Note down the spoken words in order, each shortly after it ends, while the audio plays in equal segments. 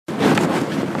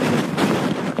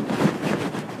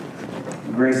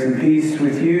Grace and peace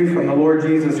with you from the Lord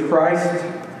Jesus Christ.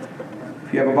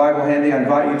 If you have a Bible handy, I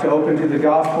invite you to open to the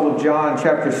Gospel of John,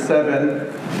 chapter 7,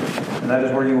 and that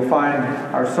is where you will find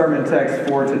our sermon text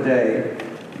for today.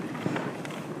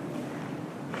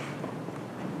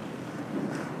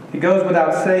 It goes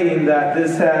without saying that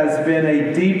this has been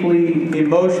a deeply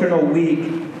emotional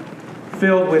week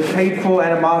filled with hateful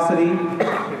animosity,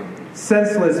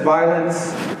 senseless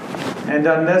violence, and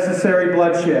unnecessary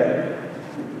bloodshed.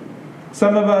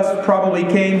 Some of us probably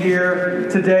came here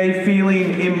today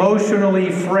feeling emotionally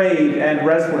frayed and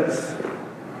restless.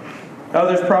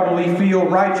 Others probably feel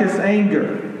righteous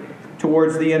anger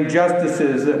towards the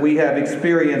injustices that we have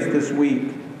experienced this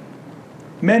week.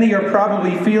 Many are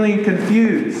probably feeling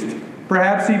confused,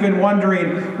 perhaps even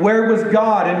wondering where was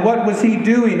God and what was He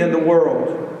doing in the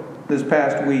world this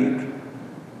past week.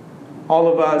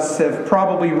 All of us have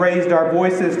probably raised our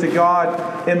voices to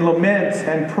God in lament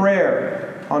and prayer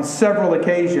on several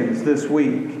occasions this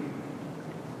week.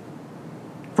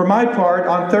 For my part,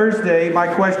 on Thursday, my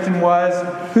question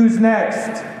was, who's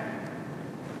next?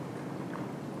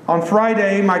 On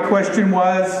Friday, my question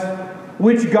was,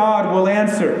 which God will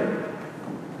answer?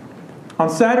 On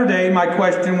Saturday, my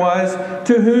question was,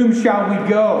 to whom shall we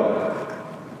go?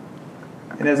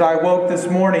 And as I woke this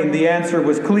morning, the answer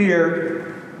was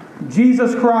clear: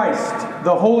 Jesus Christ,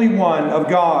 the Holy One of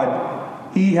God.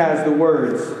 He has the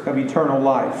words of eternal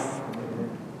life.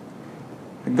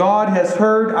 God has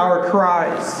heard our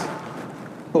cries,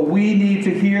 but we need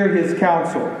to hear His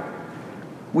counsel.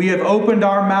 We have opened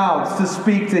our mouths to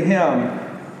speak to Him,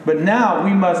 but now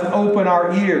we must open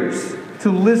our ears to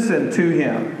listen to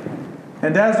Him.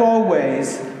 And as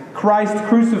always, Christ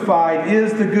crucified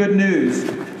is the good news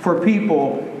for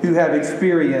people who have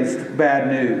experienced bad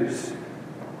news.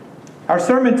 Our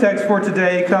sermon text for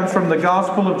today comes from the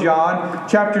Gospel of John,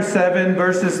 chapter 7,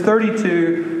 verses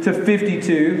 32 to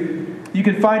 52. You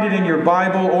can find it in your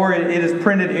Bible, or it is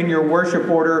printed in your worship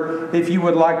order if you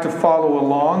would like to follow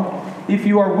along. If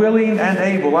you are willing and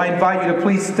able, I invite you to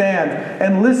please stand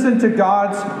and listen to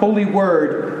God's holy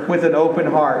word with an open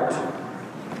heart.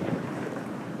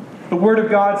 The Word of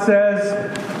God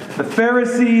says, "The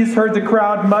Pharisees heard the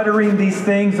crowd muttering these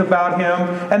things about him,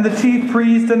 and the chief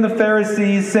priests and the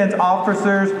Pharisees sent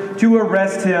officers to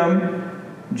arrest him.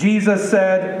 Jesus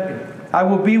said, 'I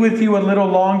will be with you a little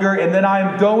longer, and then I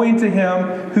am going to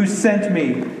him who sent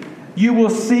me. You will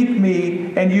seek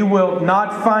me, and you will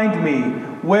not find me.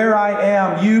 Where I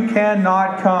am, you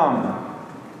cannot come.'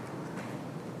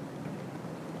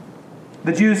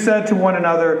 The Jews said to one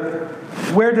another,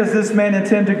 'Where does this man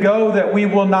intend to go that we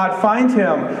will not find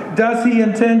him? Does he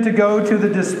intend to go to the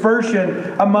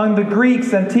dispersion among the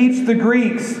Greeks and teach the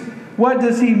Greeks? What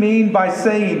does he mean by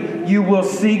saying, 'You will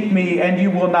seek me and you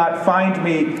will not find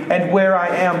me, and where I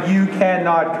am you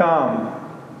cannot come'?"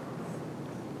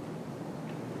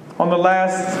 On the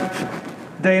last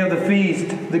day of the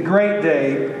feast, the great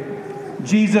day,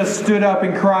 Jesus stood up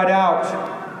and cried out,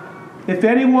 "If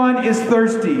anyone is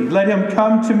thirsty, let him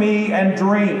come to me and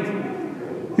drink.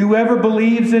 Whoever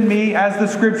believes in me, as the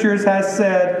Scriptures has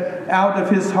said, out of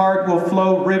his heart will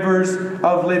flow rivers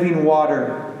of living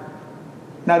water."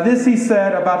 Now this he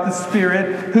said about the Spirit,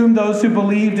 whom those who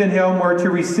believed in him were to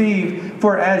receive,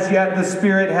 for as yet the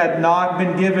Spirit had not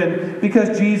been given,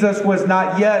 because Jesus was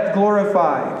not yet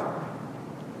glorified.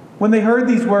 When they heard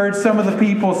these words, some of the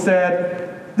people said,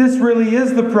 "This really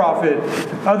is the prophet."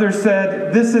 Others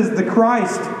said, "This is the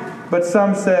Christ." But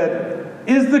some said,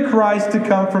 "Is the Christ to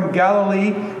come from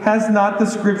Galilee? Has not the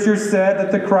Scripture said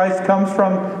that the Christ comes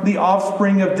from the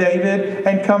offspring of David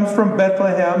and comes from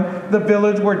Bethlehem, the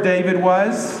village where David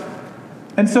was?"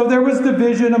 And so there was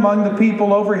division among the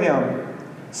people over him.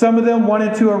 Some of them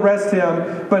wanted to arrest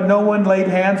him, but no one laid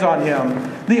hands on him.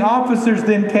 The officers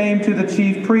then came to the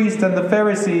chief priests and the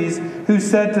Pharisees, who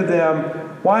said to them,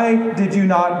 "Why did you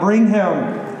not bring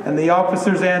him?" And the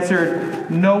officers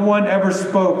answered, "No one ever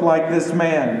spoke like this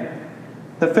man."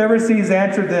 The Pharisees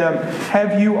answered them,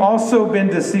 "Have you also been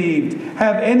deceived?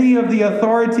 Have any of the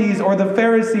authorities or the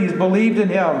Pharisees believed in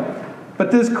him?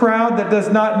 But this crowd that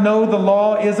does not know the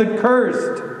law is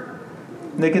accursed."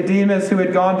 Nicodemus, who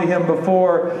had gone to him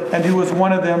before and who was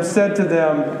one of them, said to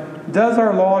them, "Does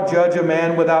our law judge a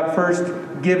man without first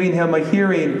giving him a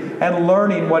hearing and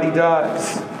learning what he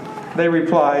does?" They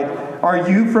replied, "Are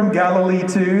you from Galilee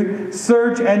too?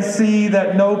 Search and see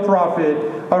that no prophet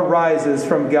arises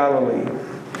from Galilee."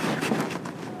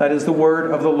 That is the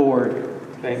word of the Lord.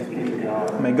 Thanks be to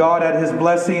God. May God add His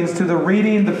blessings to the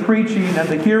reading, the preaching, and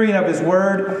the hearing of His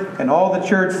word. And all the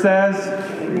church says,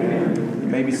 Amen. You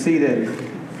may be seated.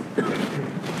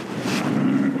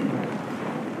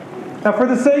 Now, for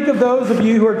the sake of those of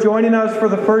you who are joining us for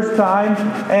the first time,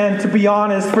 and to be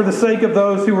honest, for the sake of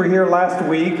those who were here last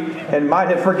week and might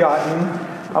have forgotten,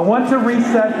 I want to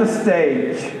reset the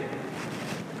stage.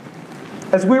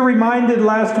 As we were reminded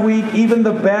last week, even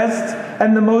the best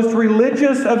and the most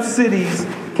religious of cities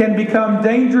can become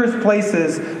dangerous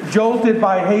places, jolted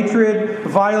by hatred,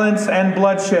 violence, and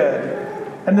bloodshed.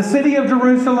 And the city of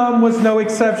Jerusalem was no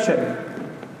exception.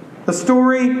 The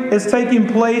story is taking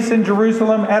place in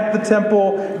Jerusalem at the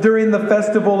temple during the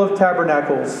Festival of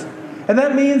Tabernacles. And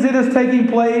that means it is taking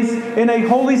place in a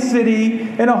holy city,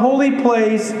 in a holy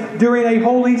place, during a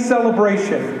holy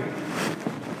celebration.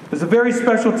 It was a very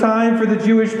special time for the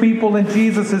Jewish people in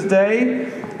Jesus' day,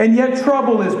 and yet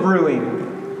trouble is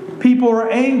brewing. People are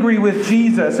angry with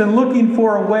Jesus and looking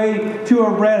for a way to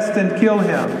arrest and kill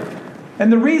him.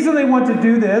 And the reason they want to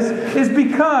do this is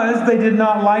because they did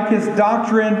not like his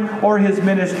doctrine or his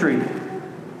ministry.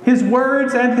 His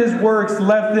words and his works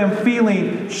left them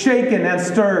feeling shaken and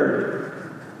stirred.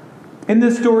 In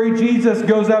this story, Jesus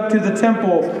goes up to the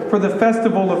temple for the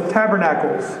Festival of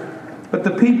Tabernacles. But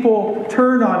the people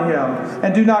turn on him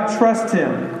and do not trust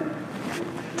him.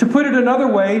 To put it another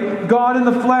way, God in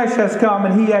the flesh has come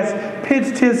and he has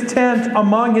pitched his tent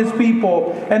among his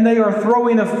people, and they are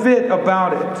throwing a fit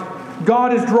about it.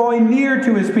 God is drawing near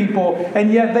to his people,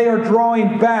 and yet they are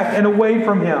drawing back and away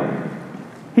from him.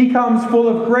 He comes full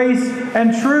of grace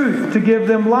and truth to give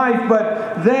them life,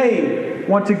 but they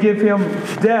want to give him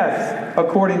death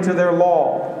according to their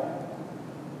law.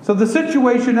 So the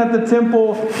situation at the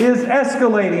temple is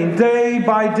escalating day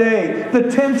by day. The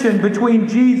tension between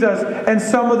Jesus and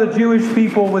some of the Jewish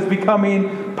people was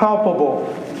becoming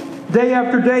palpable. Day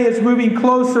after day, it's moving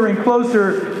closer and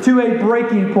closer to a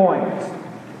breaking point.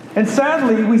 And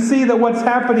sadly, we see that what's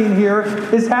happening here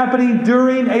is happening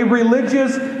during a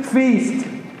religious feast.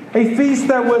 A feast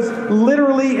that was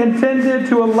literally intended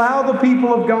to allow the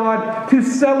people of God to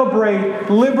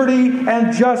celebrate liberty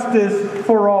and justice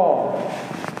for all.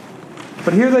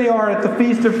 But here they are at the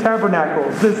Feast of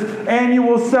Tabernacles, this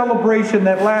annual celebration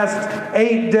that lasts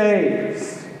 8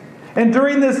 days. And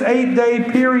during this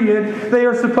 8-day period, they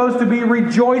are supposed to be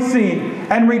rejoicing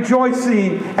and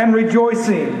rejoicing and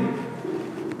rejoicing.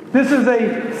 This is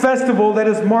a festival that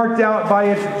is marked out by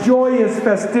its joyous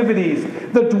festivities,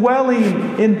 the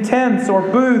dwelling in tents or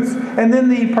booths, and then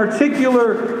the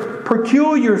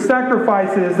peculiar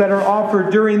sacrifices that are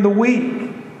offered during the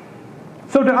week.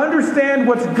 So to understand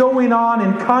what's going on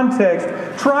in context,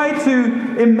 try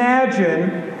to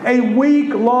imagine a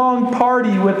week-long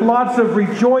party with lots of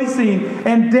rejoicing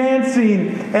and dancing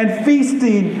and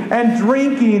feasting and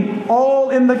drinking, all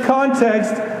in the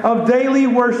context of daily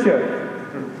worship.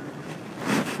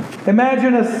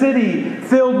 Imagine a city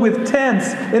filled with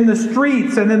tents in the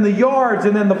streets and in the yards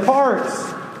and in the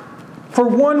parks. For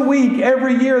 1 week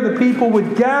every year, the people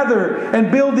would gather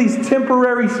and build these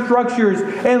temporary structures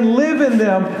and live in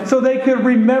them so they could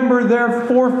remember their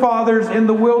forefathers in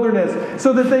the wilderness,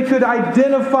 so that they could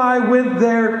identify with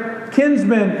their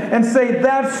kinsmen and say,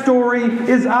 that story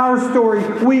is our story.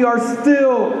 We are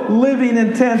still living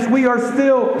in tents. We are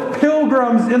still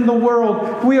pilgrims in the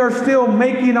world. We are still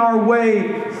making our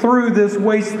way through this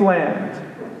wasteland.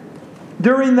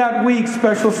 During that week,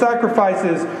 special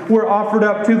sacrifices were offered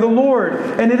up to the Lord.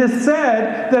 And it is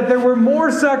said that there were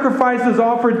more sacrifices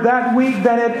offered that week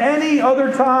than at any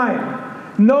other time.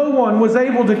 No one was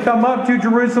able to come up to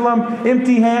Jerusalem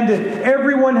empty-handed.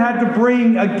 Everyone had to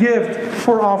bring a gift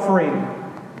for offering.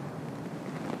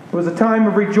 It was a time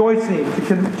of rejoicing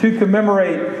to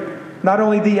commemorate not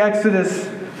only the Exodus,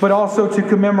 but also to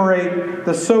commemorate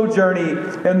the sojourning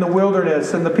in the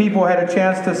wilderness. And the people had a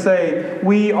chance to say,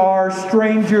 we are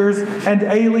strangers and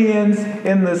aliens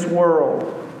in this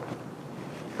world.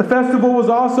 The festival was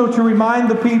also to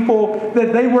remind the people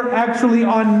that they were actually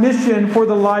on mission for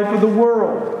the life of the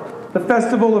world. The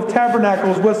Festival of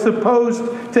Tabernacles was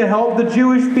supposed to help the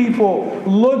Jewish people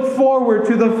look forward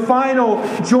to the final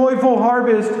joyful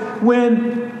harvest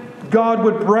when God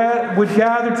would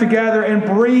gather together and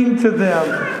bring to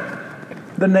them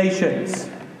the nations.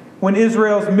 When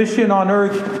Israel's mission on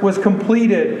earth was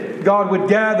completed, God would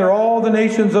gather all the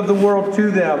nations of the world to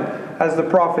them, as the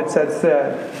prophets had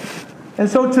said. And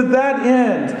so to that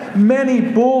end, many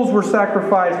bulls were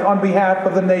sacrificed on behalf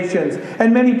of the nations,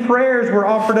 and many prayers were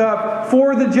offered up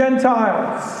for the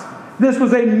Gentiles. This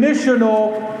was a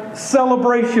missional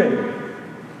celebration.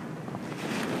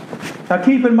 Now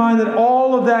keep in mind that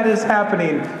all of that is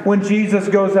happening when Jesus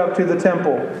goes up to the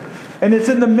temple. And it's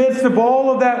in the midst of all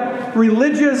of that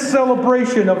religious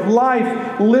celebration of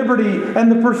life, liberty,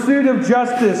 and the pursuit of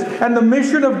justice and the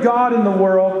mission of God in the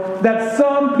world that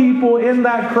some people in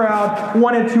that crowd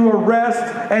wanted to arrest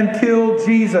and kill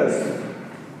Jesus.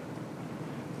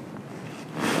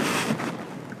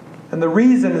 And the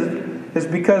reason is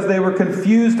because they were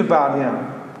confused about him.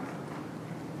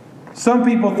 Some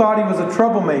people thought he was a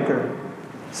troublemaker.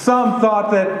 Some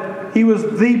thought that he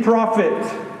was the prophet.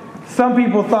 Some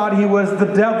people thought he was the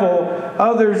devil.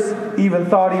 Others even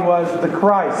thought he was the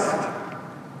Christ.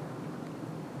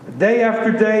 Day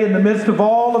after day, in the midst of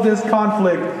all of this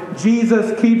conflict,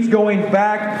 Jesus keeps going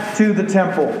back to the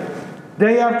temple.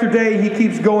 Day after day, he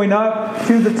keeps going up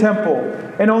to the temple.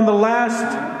 And on the last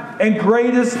and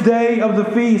greatest day of the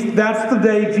feast, that's the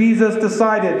day Jesus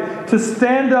decided to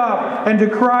stand up and to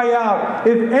cry out,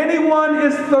 "If anyone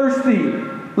is thirsty,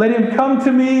 let him come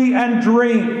to me and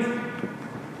drink.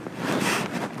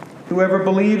 Whoever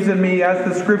believes in me, as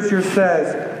the Scripture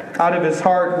says, out of his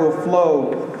heart will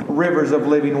flow rivers of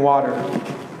living water."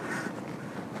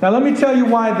 Now let me tell you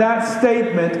why that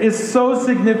statement is so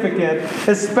significant,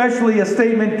 especially a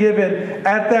statement given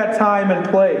at that time and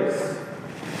place.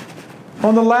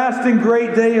 On the last and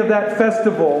great day of that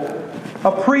festival,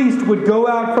 a priest would go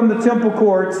out from the temple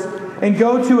courts and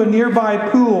go to a nearby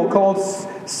pool called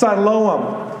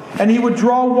Siloam. And he would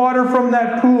draw water from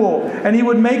that pool, and he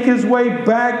would make his way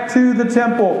back to the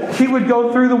temple. He would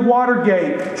go through the water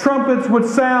gate. Trumpets would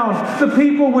sound. The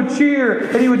people would cheer,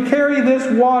 and he would carry this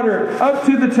water up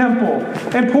to the temple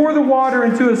and pour the water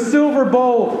into a silver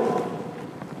bowl.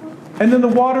 And then the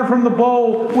water from the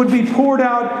bowl would be poured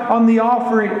out on the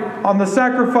offering, on the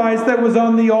sacrifice that was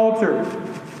on the altar.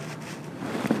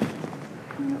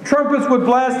 Trumpets would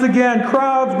blast again,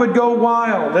 crowds would go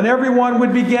wild, and everyone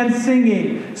would begin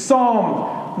singing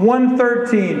Psalm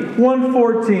 113,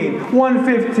 114,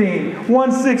 115,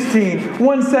 116,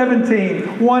 117,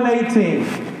 118.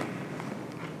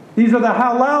 These are the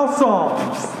Hallel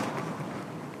Psalms.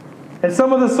 And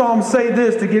some of the Psalms say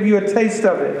this to give you a taste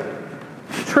of it.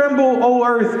 "Tremble, O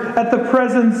earth, at the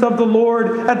presence of the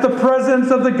Lord, at the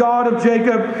presence of the God of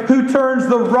Jacob, who turns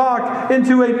the rock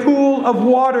into a pool of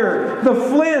water, the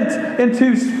flint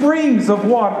into springs of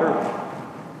water.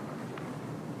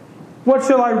 What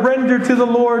shall I render to the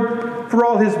Lord for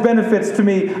all his benefits to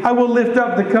me? I will lift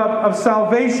up the cup of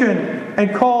salvation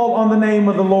and call on the name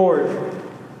of the Lord.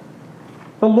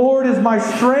 The Lord is my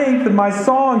strength and my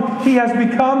song. He has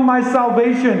become my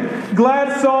salvation.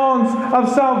 Glad songs of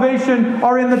salvation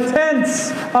are in the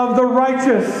tents of the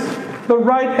righteous. The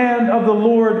right hand of the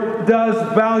Lord does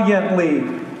valiantly.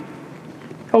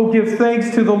 Oh, give thanks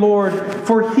to the Lord,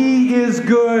 for he is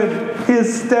good.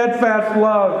 His steadfast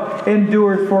love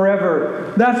endures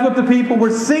forever." That's what the people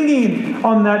were singing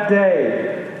on that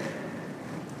day.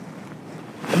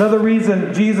 Another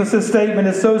reason Jesus' statement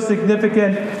is so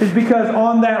significant is because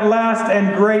on that last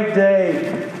and great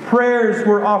day, prayers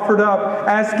were offered up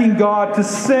asking God to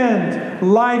send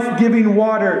life-giving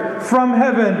water from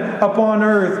heaven upon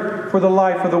earth for the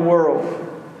life of the world.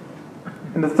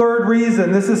 And the third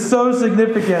reason this is so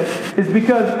significant is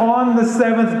because on the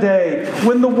seventh day,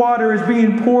 when the water is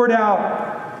being poured out,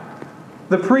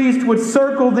 the priest would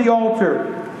circle the altar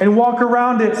and walk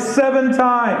around it 7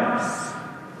 times.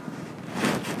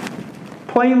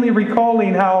 Plainly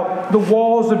recalling how the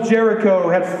walls of Jericho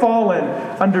had fallen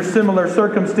under similar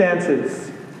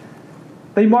circumstances.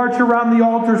 They march around the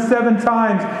altar 7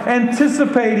 times,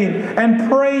 anticipating and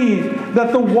praying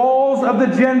that the walls of the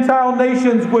Gentile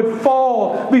nations would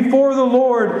fall before the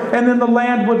Lord, and then the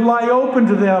land would lie open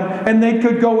to them, and they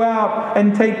could go out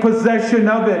and take possession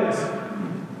of it.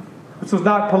 This was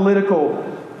not political,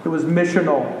 it was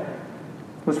missional.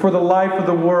 It was for the life of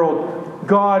the world.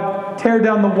 God, tear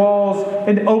down the walls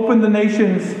and open the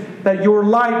nations, that your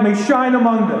light may shine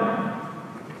among them,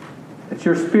 that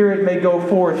your Spirit may go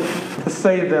forth to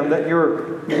save them, that your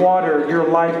water, your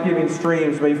life-giving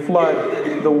streams may flood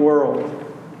the world.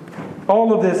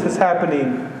 All of this is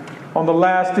happening on the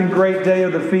last and great day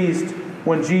of the feast,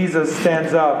 when Jesus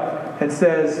stands up and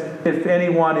says, "If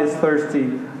anyone is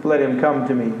thirsty, let him come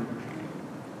to me."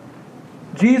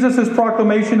 Jesus'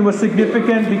 proclamation was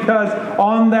significant because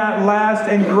on that last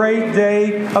and great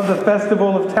day of the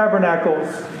Festival of Tabernacles,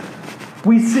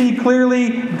 we see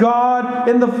clearly God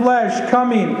in the flesh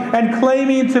coming and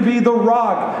claiming to be the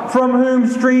rock from whom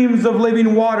streams of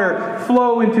living water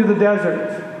flow into the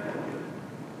desert.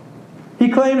 He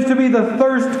claims to be the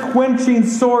thirst-quenching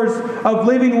source of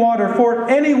living water for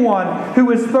anyone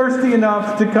who is thirsty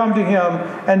enough to come to him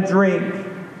and drink.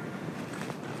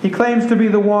 He claims to be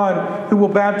the one who will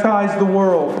baptize the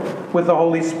world with the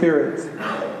Holy Spirit.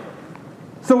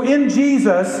 So in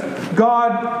Jesus,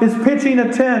 God is pitching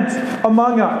a tent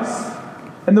among us.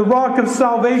 And the rock of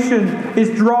salvation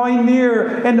is drawing near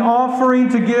and offering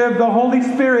to give the Holy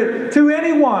Spirit to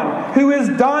anyone who is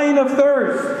dying of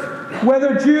thirst,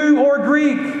 whether Jew or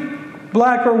Greek,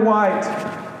 black or white,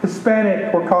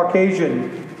 Hispanic or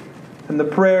Caucasian. And the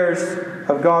prayers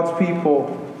of God's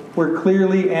people were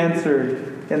clearly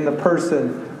answered in the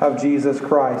person of Jesus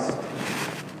Christ.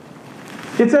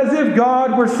 It's as if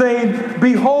God were saying,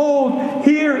 "Behold,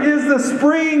 here is the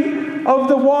spring of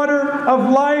the water of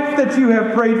life that you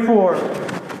have prayed for.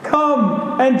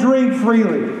 Come and drink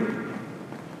freely."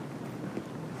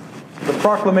 The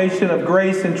proclamation of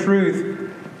grace and truth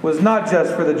was not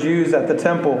just for the Jews at the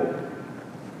temple.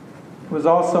 It was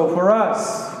also for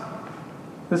us.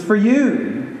 It was for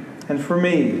you and for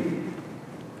me.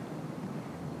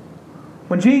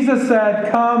 When Jesus said,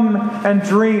 "Come and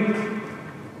drink,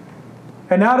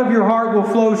 and out of your heart will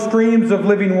flow streams of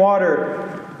living water,"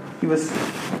 He was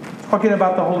talking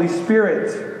about the Holy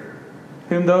Spirit,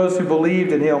 whom those who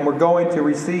believed in Him were going to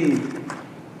receive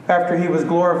after He was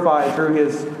glorified through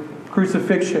His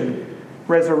crucifixion,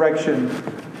 resurrection,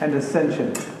 and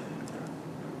ascension.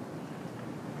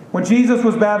 When Jesus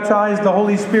was baptized, the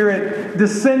Holy Spirit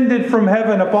descended from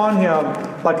heaven upon Him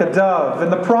like a dove.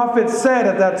 And the prophet said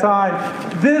at that time,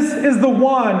 "This is the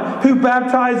one who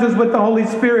baptizes with the Holy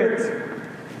Spirit."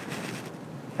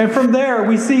 And from there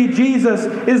we see Jesus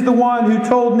is the one who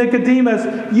told Nicodemus,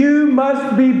 "You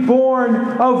must be born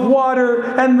of water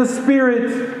and the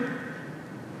Spirit,"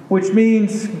 which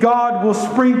means God will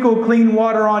sprinkle clean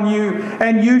water on you,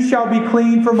 and you shall be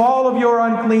clean from all of your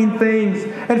unclean things,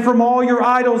 and from all your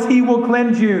idols He will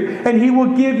cleanse you, and He will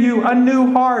give you a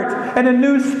new heart, and a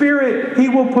new spirit He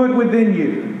will put within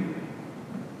you.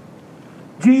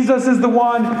 Jesus is the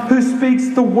one who speaks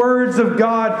the words of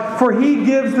God, for He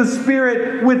gives the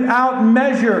Spirit without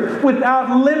measure, without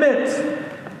limit.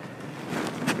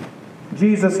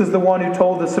 Jesus is the one who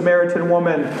told the Samaritan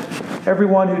woman,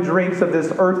 "Everyone who drinks of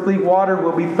this earthly water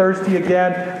will be thirsty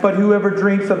again, but whoever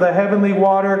drinks of the heavenly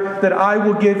water that I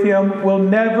will give him will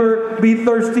never be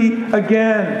thirsty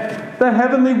again. The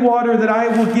heavenly water that I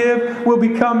will give will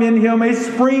become in him a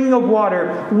spring of water,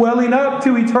 welling up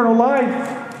to eternal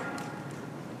life."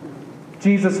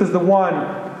 Jesus is the one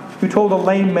who told a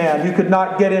lame man who could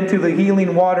not get into the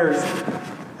healing waters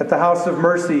at the house of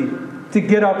mercy to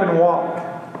get up and walk.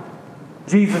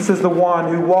 Jesus is the one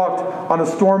who walked on a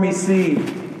stormy sea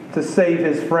to save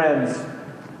His friends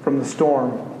from the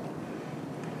storm.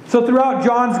 So throughout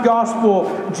John's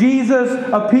Gospel, Jesus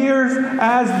appears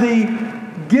as the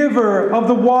giver of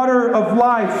the water of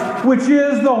life, which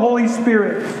is the Holy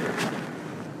Spirit.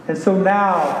 And so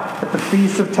now, at the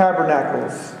Feast of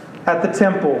Tabernacles, at the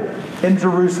temple in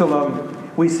Jerusalem,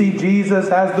 we see Jesus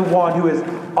as the one who is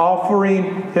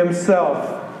offering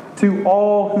Himself to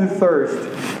all who thirst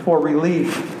for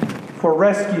relief, for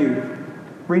rescue,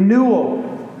 renewal,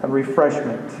 and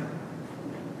refreshment.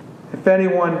 If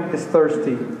anyone is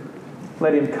thirsty,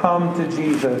 let him come to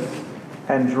Jesus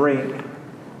and drink.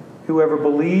 Whoever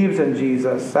believes in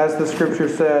Jesus, as the Scripture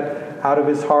said, out of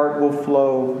his heart will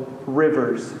flow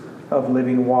rivers of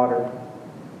living water.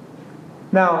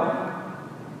 Now,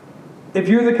 if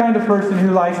you're the kind of person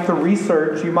who likes to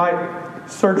research, you might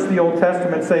search the Old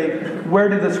Testament and say, where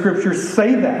did the Scriptures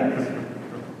say that?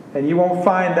 And you won't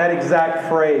find that exact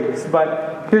phrase.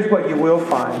 But here's what you will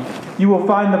find. You will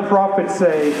find the prophets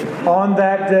say, "On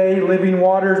that day living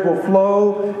waters will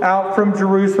flow out from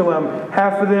Jerusalem,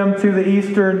 half of them to the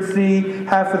eastern sea,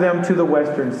 half of them to the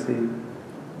western sea.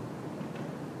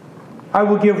 I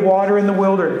will give water in the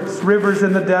wilderness, rivers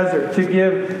in the desert, to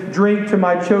give drink to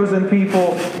my chosen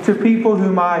people, to people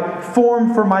whom I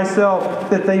formed for myself,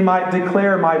 that they might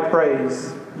declare my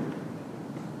praise.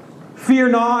 Fear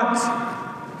not,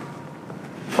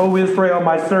 O Israel,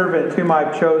 my servant, whom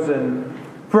I've chosen.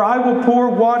 For I will pour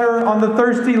water on the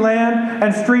thirsty land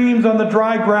and streams on the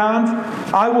dry ground.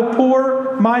 I will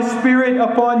pour my Spirit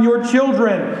upon your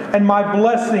children and my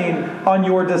blessing on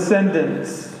your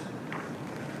descendants."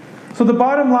 So the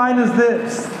bottom line is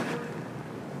this.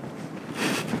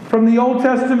 From the Old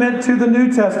Testament to the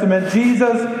New Testament,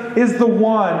 Jesus is the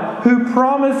one who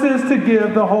promises to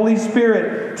give the Holy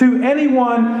Spirit to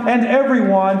anyone and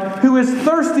everyone who is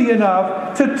thirsty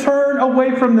enough to turn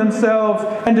away from themselves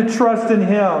and to trust in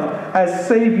Him as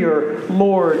Savior,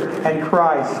 Lord, and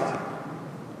Christ.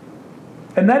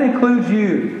 And that includes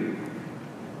you.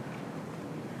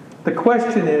 The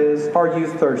question is, are you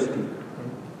thirsty?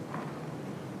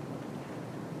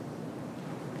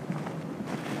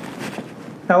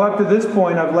 Now, up to this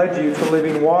point, I've led you to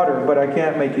living water, but I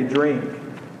can't make you drink.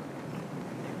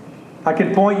 I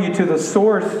can point you to the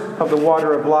source of the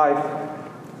water of life,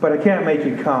 but I can't make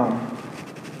you come.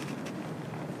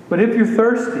 But if you're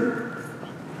thirsty,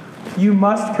 you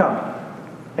must come,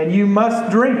 and you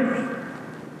must drink,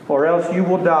 or else you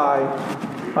will die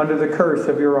under the curse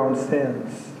of your own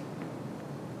sins.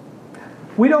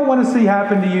 We don't want to see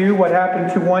happen to you what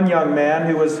happened to one young man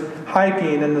who was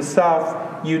hiking in the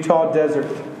South Utah desert.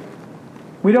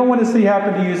 We don't want to see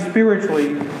happen to you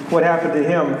spiritually what happened to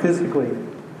him physically.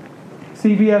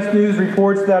 CBS News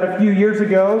reports that a few years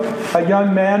ago, a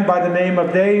young man by the name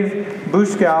of Dave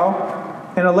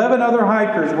Buskow and 11 other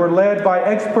hikers were led by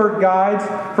expert guides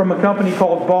from a company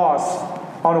called Boss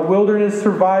on a wilderness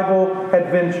survival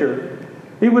adventure.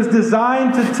 It was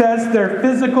designed to test their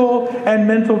physical and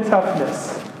mental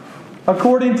toughness.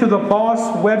 According to the Boss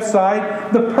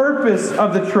website, the purpose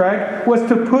of the trek was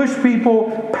to push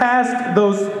people past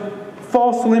those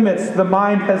false limits the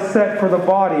mind has set for the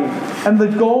body. And the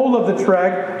goal of the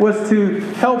trek was to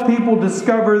help people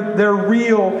discover their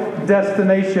real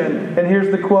destination. And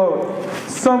here's the quote: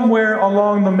 "Somewhere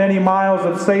along the many miles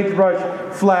of sagebrush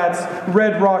flats,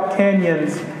 red rock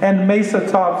canyons, and mesa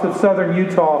tops of southern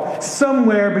Utah,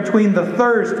 somewhere between the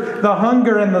thirst, the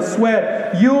hunger, and the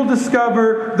sweat, you'll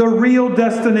discover the real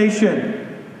destination: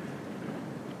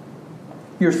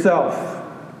 yourself."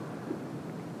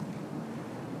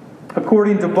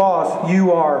 According to Boss,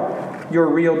 you are your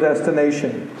real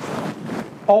destination.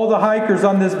 All the hikers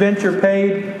on this venture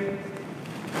paid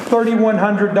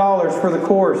 $3,100 for the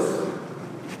course.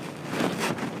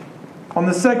 On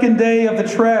the second day of the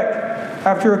trek,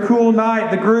 after a cool night,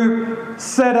 the group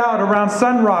set out around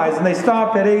sunrise, and they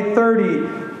stopped at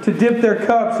 8:30 to dip their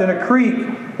cups in a creek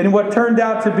in what turned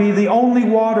out to be the only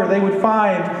water they would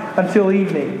find until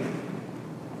evening.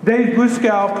 Dave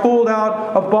Buskow pulled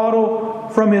out a bottle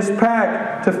from his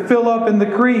pack to fill up in the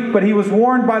creek, but he was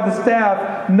warned by the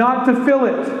staff not to fill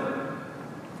it.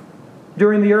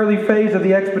 During the early phase of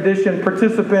the expedition,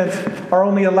 participants are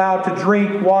only allowed to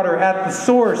drink water at the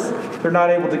source. They're not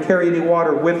able to carry any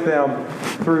water with them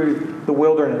through the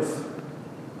wilderness.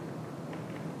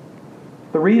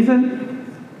 The reason?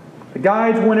 The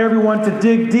guides want everyone to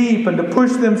dig deep and to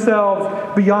push themselves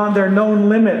beyond their known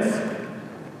limits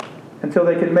until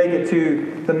they can make it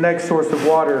to the next source of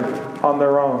water on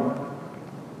their own.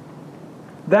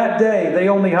 That day, they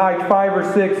only hiked 5 or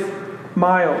 6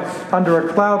 miles under a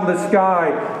cloudless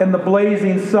sky and the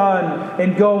blazing sun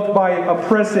engulfed by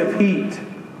oppressive heat.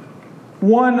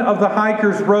 One of the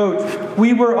hikers wrote,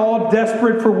 "We were all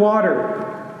desperate for water,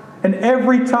 and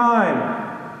every time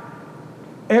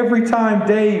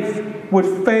Dave would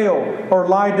fail or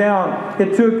lie down,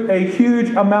 it took a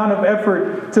huge amount of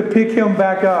effort to pick him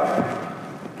back up.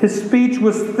 His speech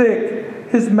was thick.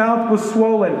 His mouth was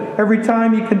swollen. Every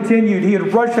time he continued,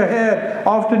 he'd rush ahead,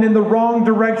 often in the wrong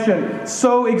direction,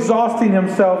 so exhausting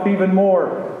himself even more.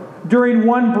 During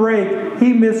one break,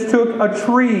 he mistook a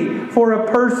tree for a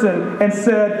person and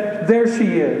said, 'There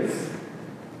she is.'"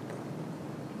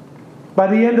 By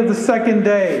the end of the second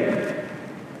day,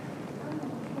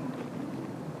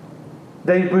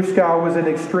 Dave Buskow was in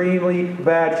extremely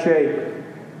bad shape.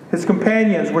 His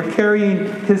companions were carrying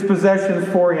his possessions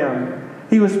for him.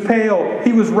 He was pale,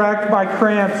 he was racked by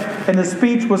cramps, and his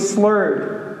speech was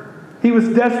slurred. He was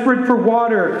desperate for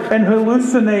water and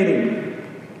hallucinating.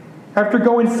 After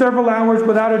going several hours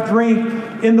without a drink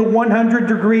in the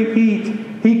 100-degree heat,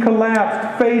 he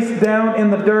collapsed face down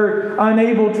in the dirt,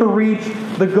 unable to reach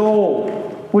the goal,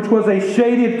 which was a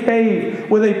shaded cave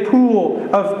with a pool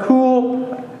of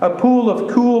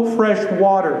cool, fresh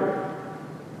water.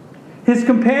 His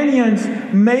companions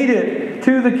made it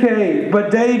to the cave,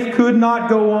 but Dave could not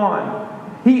go on.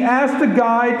 He asked the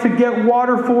guide to get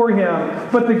water for him,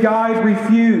 but the guide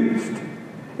refused.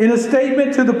 In a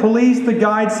statement to the police, the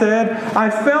guide said, "I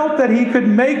felt that he could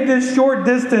make this short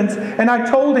distance, and I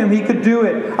told him he could do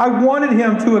it. I wanted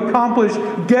him to accomplish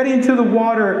getting to the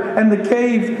water and the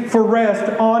cave for rest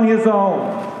on his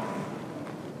own."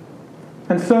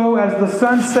 And so, as the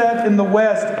sun set in the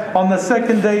west on the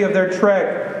second day of their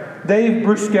trek, Dave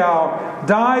Buskow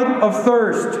died of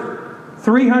thirst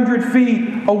 300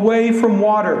 feet away from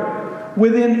water,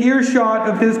 within earshot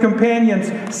of his companions,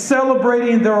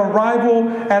 celebrating their arrival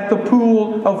at the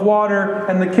pool of water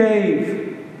and the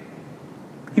cave.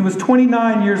 He was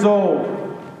 29 years old.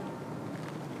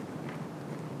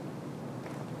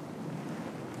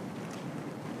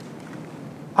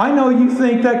 I know you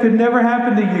think that could never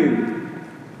happen to you,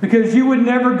 because you would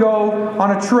never go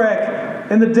on a trek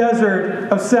in the desert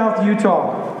of South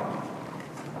Utah.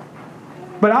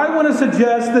 But I want to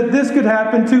suggest that this could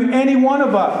happen to any one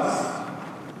of us.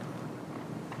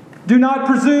 Do not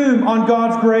presume on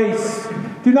God's grace.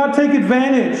 Do not take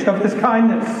advantage of His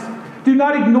kindness. Do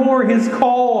not ignore His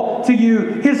call to you,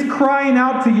 His crying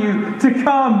out to you to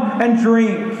come and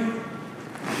drink.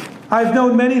 I've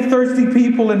known many thirsty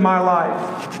people in my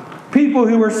life. People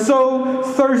who are so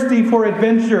thirsty for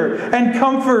adventure and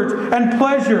comfort and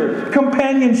pleasure,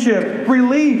 companionship,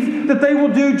 relief, that they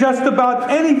will do just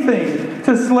about anything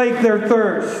to slake their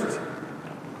thirst.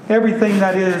 Everything,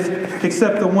 that is,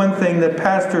 except the one thing that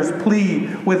pastors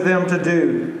plead with them to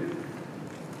do.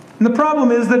 And the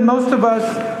problem is that most of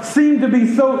us seem to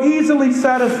be so easily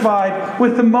satisfied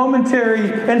with the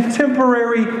momentary and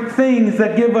temporary things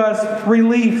that give us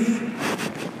relief.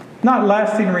 Not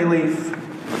lasting relief,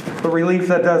 but relief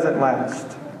that doesn't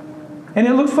last. And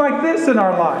it looks like this in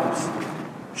our lives.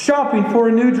 Shopping for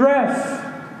a new dress.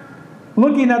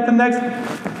 Looking at the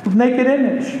next naked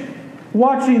image.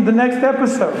 Watching the next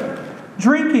episode.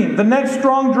 Drinking the next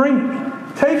strong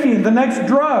drink. Taking the next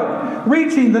drug.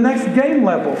 Reaching the next game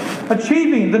level.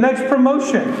 Achieving the next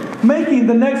promotion. Making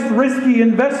the next risky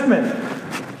investment.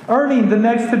 Earning the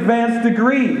next advanced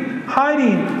degree.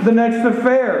 Hiding the next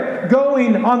affair.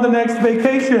 Going on the next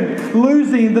vacation.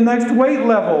 Losing the next weight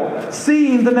level.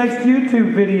 Seeing the next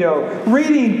YouTube video.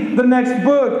 Reading the next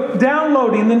book.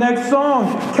 Downloading the next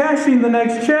song. Cashing the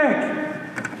next check.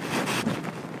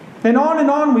 And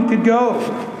on we could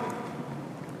go.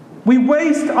 We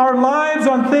waste our lives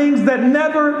on things that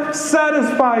never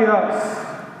satisfy us.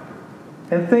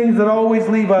 And things that always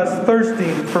leave us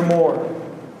thirsting for more.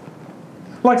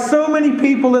 Like so many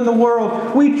people in the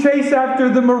world, we chase after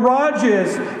the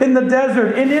mirages in the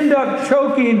desert and end up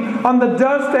choking on the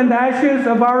dust and ashes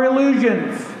of our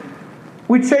illusions.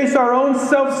 We chase our own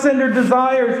self-centered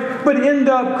desires, but end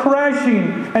up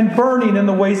crashing and burning in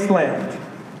the wasteland.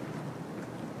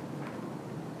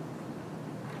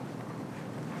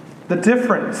 The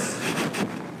difference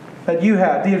that you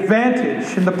have, the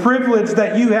advantage and the privilege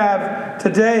that you have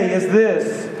today is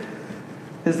this,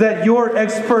 is that your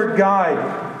expert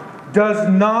guide does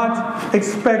not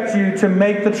expect you to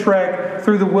make the trek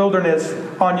through the wilderness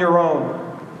on your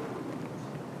own.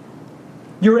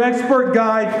 Your expert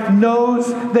guide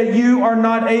knows that you are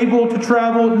not able to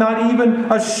travel not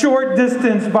even a short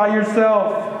distance by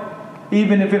yourself,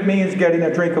 even if it means getting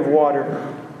a drink of water.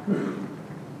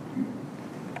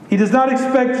 He does not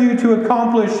expect you to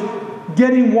accomplish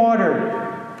getting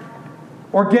water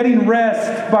or getting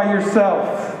rest by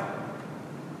yourself.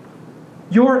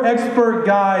 Your expert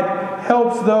guide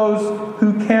helps those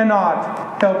who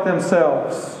cannot help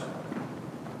themselves.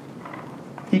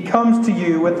 He comes to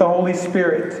you with the Holy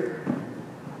Spirit.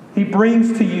 He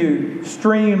brings to you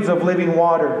streams of living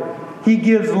water. He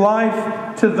gives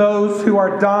life to those who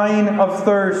are dying of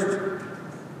thirst,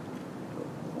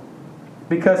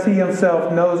 because He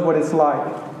Himself knows what it's like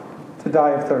to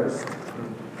die of thirst.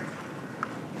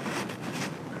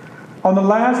 On the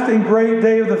last and great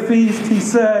day of the feast, He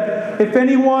said, "If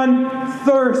anyone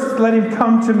thirsts, let him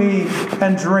come to me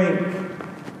and drink."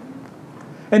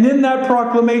 And in that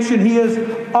proclamation, He is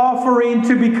offering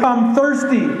to become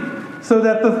thirsty so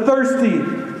that the thirsty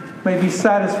may be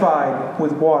satisfied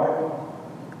with water.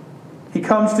 He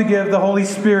comes to give the Holy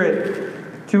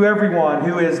Spirit to everyone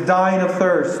who is dying of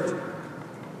thirst.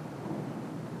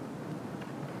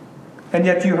 And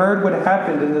yet you heard what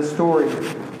happened in this story.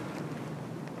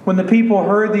 When the people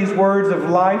heard these words of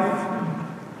life,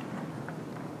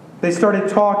 they started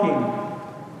talking,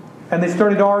 and they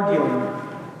started arguing,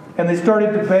 and they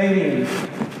started debating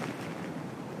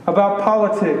about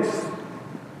politics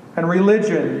and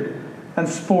religion and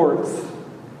sports.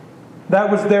 That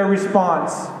was their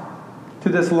response to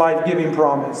this life-giving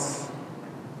promise.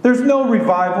 There's no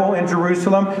revival in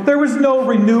Jerusalem. There was no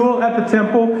renewal at the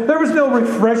temple. There was no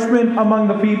refreshment among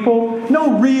the people.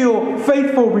 No real,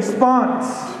 faithful response.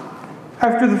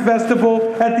 After the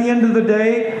festival, at the end of the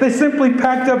day, they simply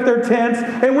packed up their tents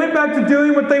and went back to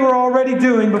doing what they were already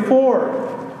doing before.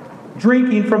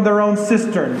 Drinking from their own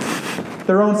cisterns,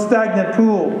 their own stagnant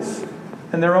pools,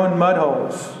 and their own mud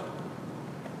holes.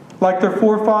 Like their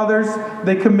forefathers,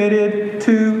 they committed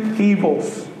two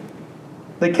evils.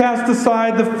 They cast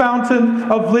aside the fountain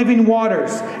of living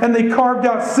waters, and they carved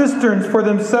out cisterns for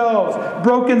themselves,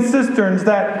 broken cisterns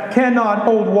that cannot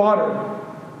hold water.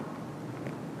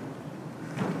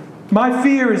 My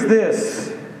fear is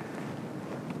this.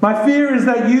 My fear is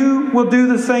that you will do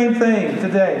the same thing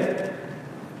today.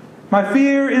 My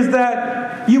fear is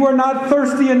that you are not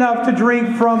thirsty enough to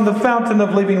drink from the fountain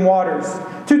of living waters,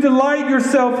 to delight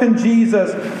yourself in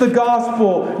Jesus, the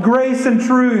gospel, grace and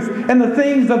truth, and the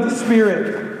things of the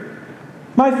Spirit.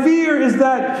 My fear is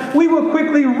that we will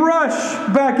quickly rush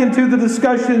back into the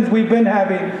discussions we've been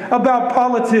having about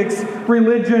politics,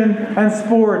 religion, and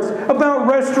sports, about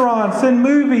restaurants and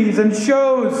movies and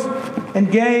shows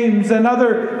and games and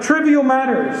other trivial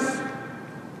matters.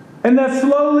 And that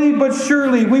slowly but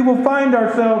surely we will find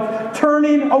ourselves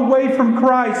turning away from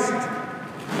Christ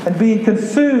and being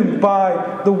consumed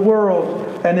by the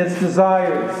world and its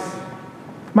desires.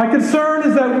 My concern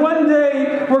is that one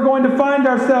day we're going to find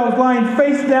ourselves lying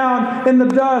face down in the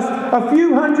dust a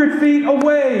few hundred feet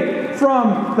away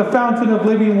from the fountain of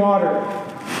living water.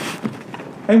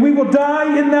 And we will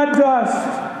die in that dust.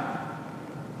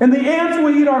 And the ants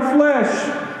will eat our flesh.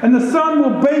 And the sun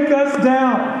will bake us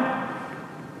down.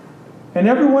 And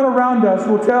everyone around us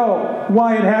will tell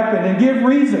why it happened and give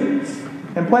reasons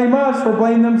and blame us or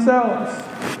blame themselves.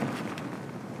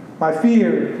 My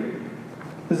fear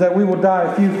is that we will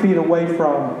die a few feet away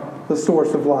from the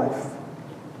source of life.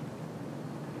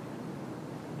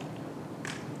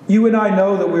 You and I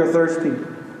know that we are thirsty.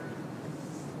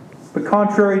 But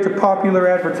contrary to popular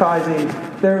advertising,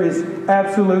 there is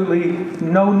absolutely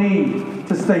no need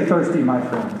to stay thirsty, my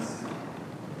friends.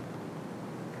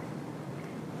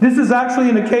 This is actually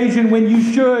an occasion when you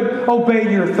should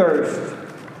obey your thirst.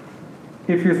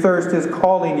 If your thirst is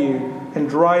calling you and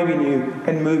driving you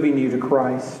and moving you to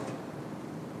Christ.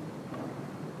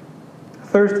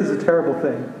 Thirst is a terrible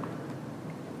thing.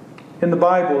 In the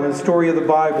Bible, in the story of the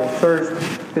Bible, thirst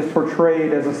is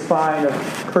portrayed as a sign of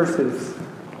curses,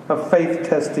 of faith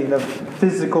testing, of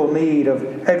physical need,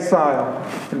 of exile,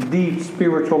 and deep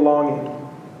spiritual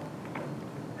longing.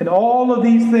 And all of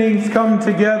these things come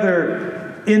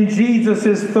together in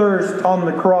Jesus' thirst on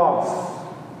the cross.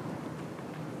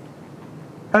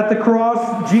 At the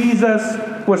cross,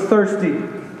 Jesus was thirsty.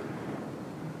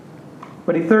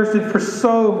 But he thirsted for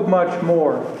so much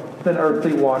more than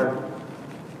earthly water.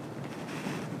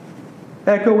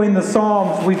 Echoing the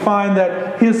Psalms, we find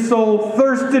that his soul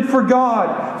thirsted for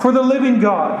God, for the living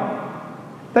God.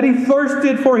 That he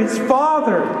thirsted for his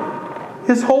Father.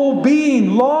 His whole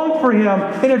being longed for him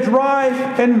in a dry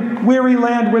and weary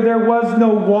land where there was no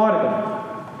water.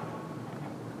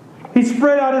 He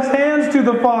spread out his hands to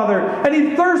the Father, and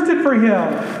he thirsted for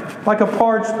him like a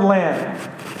parched land.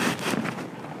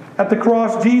 At the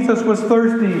cross, Jesus was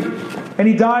thirsty, and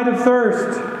he died of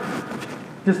thirst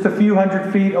just a few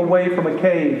hundred feet away from a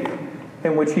cave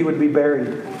in which he would be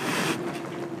buried.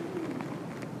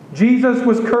 Jesus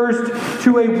was cursed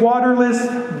to a waterless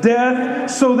death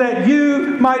so that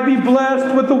you might be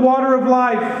blessed with the water of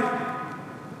life.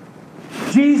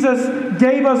 Jesus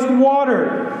gave us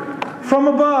water from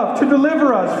above to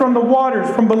deliver us from the waters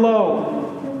from below.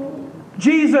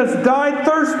 Jesus died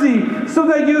thirsty so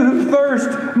that you who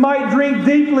thirst might drink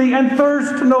deeply and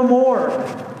thirst no more.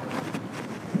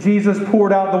 Jesus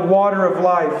poured out the water of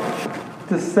life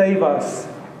to save us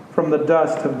from the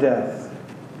dust of death.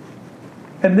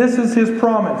 And this is his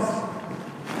promise.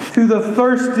 To the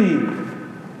thirsty,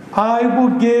 I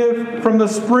will give from the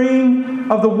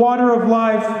spring of the water of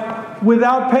life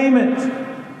without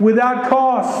payment, without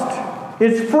cost.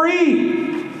 It's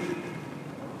free.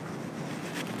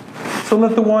 So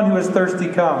let the one who is thirsty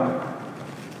come,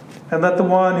 and let the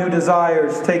one who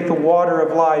desires take the water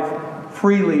of life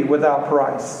freely without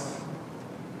price.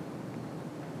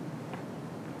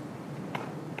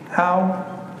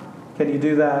 How can you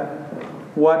do that?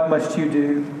 What must you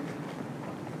do?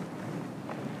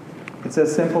 It's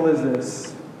as simple as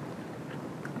this.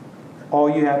 All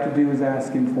you have to do is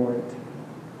ask him for it.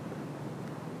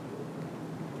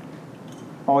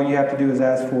 All you have to do is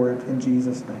ask for it in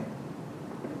Jesus' name.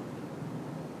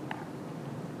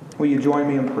 Will you join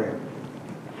me in prayer?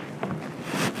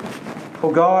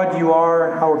 Oh God, you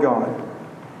are our God.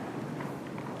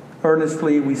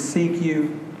 Earnestly we seek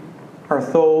you. Our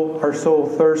soul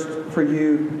thirsts for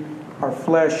you. Our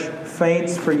flesh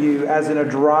faints for you as in a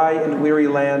dry and weary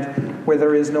land where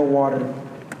there is no water.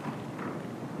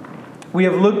 We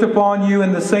have looked upon you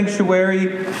in the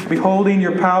sanctuary, beholding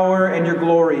your power and your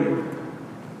glory.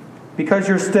 Because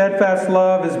your steadfast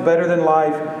love is better than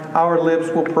life, our lips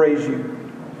will praise you.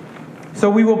 So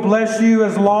we will bless you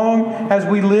as long as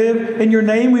we live. In your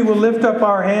name we will lift up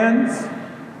our hands.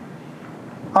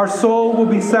 Our soul will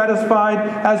be satisfied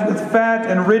as with fat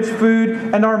and rich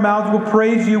food, and our mouth will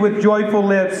praise you with joyful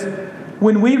lips.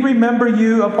 When we remember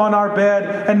you upon our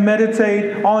bed and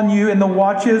meditate on you in the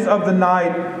watches of the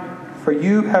night, for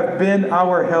you have been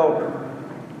our help.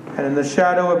 And in the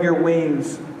shadow of your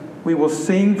wings we will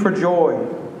sing for joy.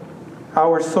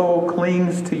 Our soul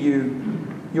clings to you.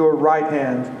 Your right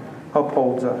hand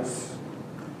upholds us.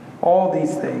 All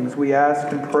these things we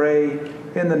ask and pray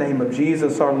in the name of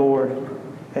Jesus our Lord.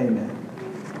 Amen.